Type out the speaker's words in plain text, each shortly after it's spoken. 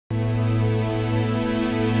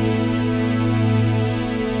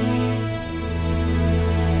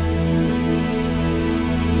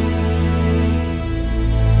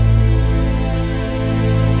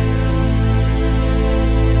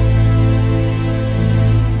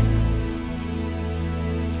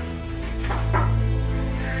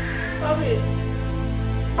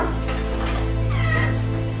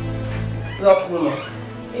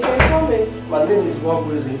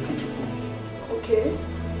Okay.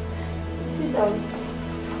 Sit down.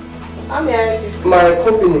 How may I help you? My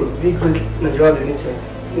company, V-Grade Nigeria Limited,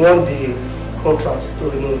 won the contract to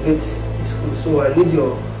renovate the school, so I need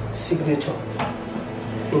your signature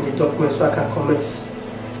in the document so I can commence.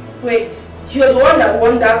 Wait, you're the one that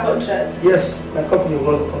won that contract? Yes, my company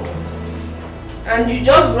won the contract. And you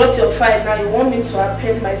just brought your file now, you want me to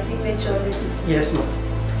append my signature on it? Yes, ma'am.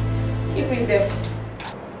 Keep it there.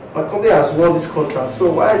 My company has won this contract,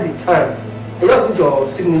 so why the time? I just need your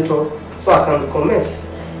signature so I can commence.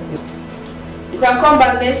 You can come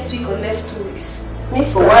back next week or next 2 weeks.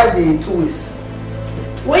 So why the 2 weeks?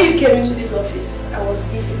 When you came into this office, I was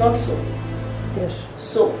busy, not so. Yes.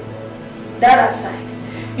 So, that aside,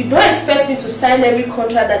 you don't expect me to sign every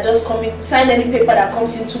contract that just comes in, sign any paper that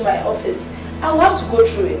comes into my office. I will have to go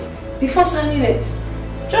through it before signing it.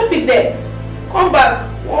 Drop it there. Come back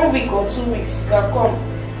 1 week or 2 weeks. You can come.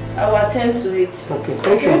 I will attend to it. Okay,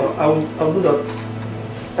 thank you. I'll do that.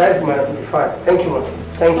 That is my file. Thank you, ma'am.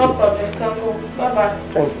 Thank you. No problem. You can go. Bye bye.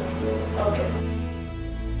 Thank you. Okay.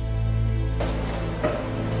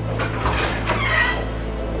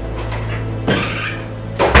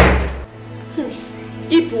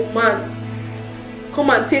 Igbo man, come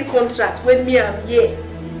and take contract when me am here.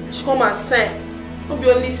 She come and sign. Don't be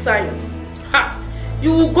only sign. Ha!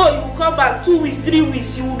 You will go, you will come back 2 weeks, 3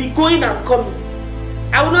 weeks. You will be going and coming.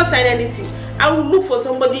 I will not sign anything. I will look for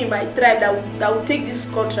somebody in my tribe that will take this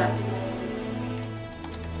contract.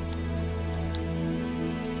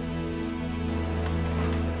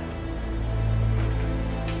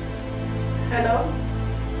 Hello?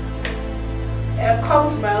 Come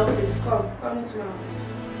to my office. Come into my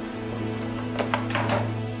office.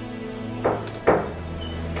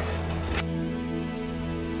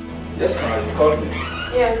 Yes, ma'am, you called me.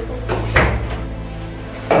 Yeah.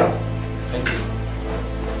 Thank you.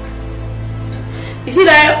 You see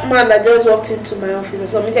that man that just walked into my office and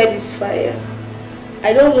submitted this file?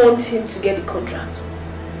 I don't want him to get the contract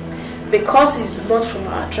because he's not from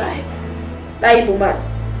our tribe. That Igbo man,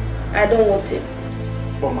 I don't want him.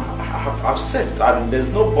 But I've said that there's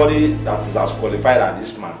nobody that is as qualified as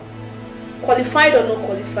this man. Qualified or not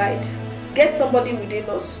qualified, get somebody within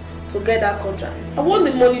us to get that contract. I want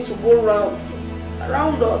the money to go around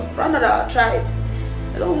us, around our tribe.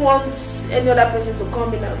 I don't want any other person to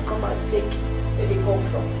come in and take where they come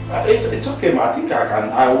from. It's okay, ma. I think I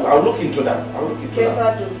can. I'll look into that.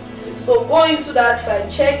 Better do. So go into that file,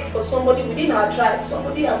 check for somebody within our tribe,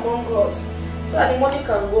 somebody among us, so that the money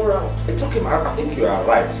can go around. It's okay, ma. I think you are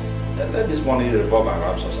right. Let this money revolve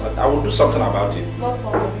around us. I will do something about it. No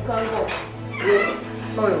problem. You can go.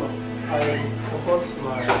 Yeah. Sorry, ma'am. I forgot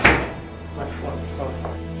my phone. Sorry.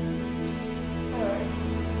 Alright.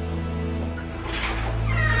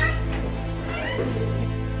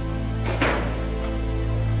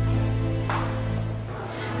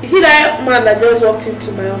 You see that man that just walked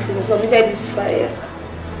into my office and submitted this file?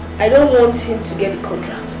 I don't want him to get the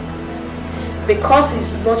contract because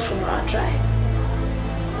he's not from our tribe.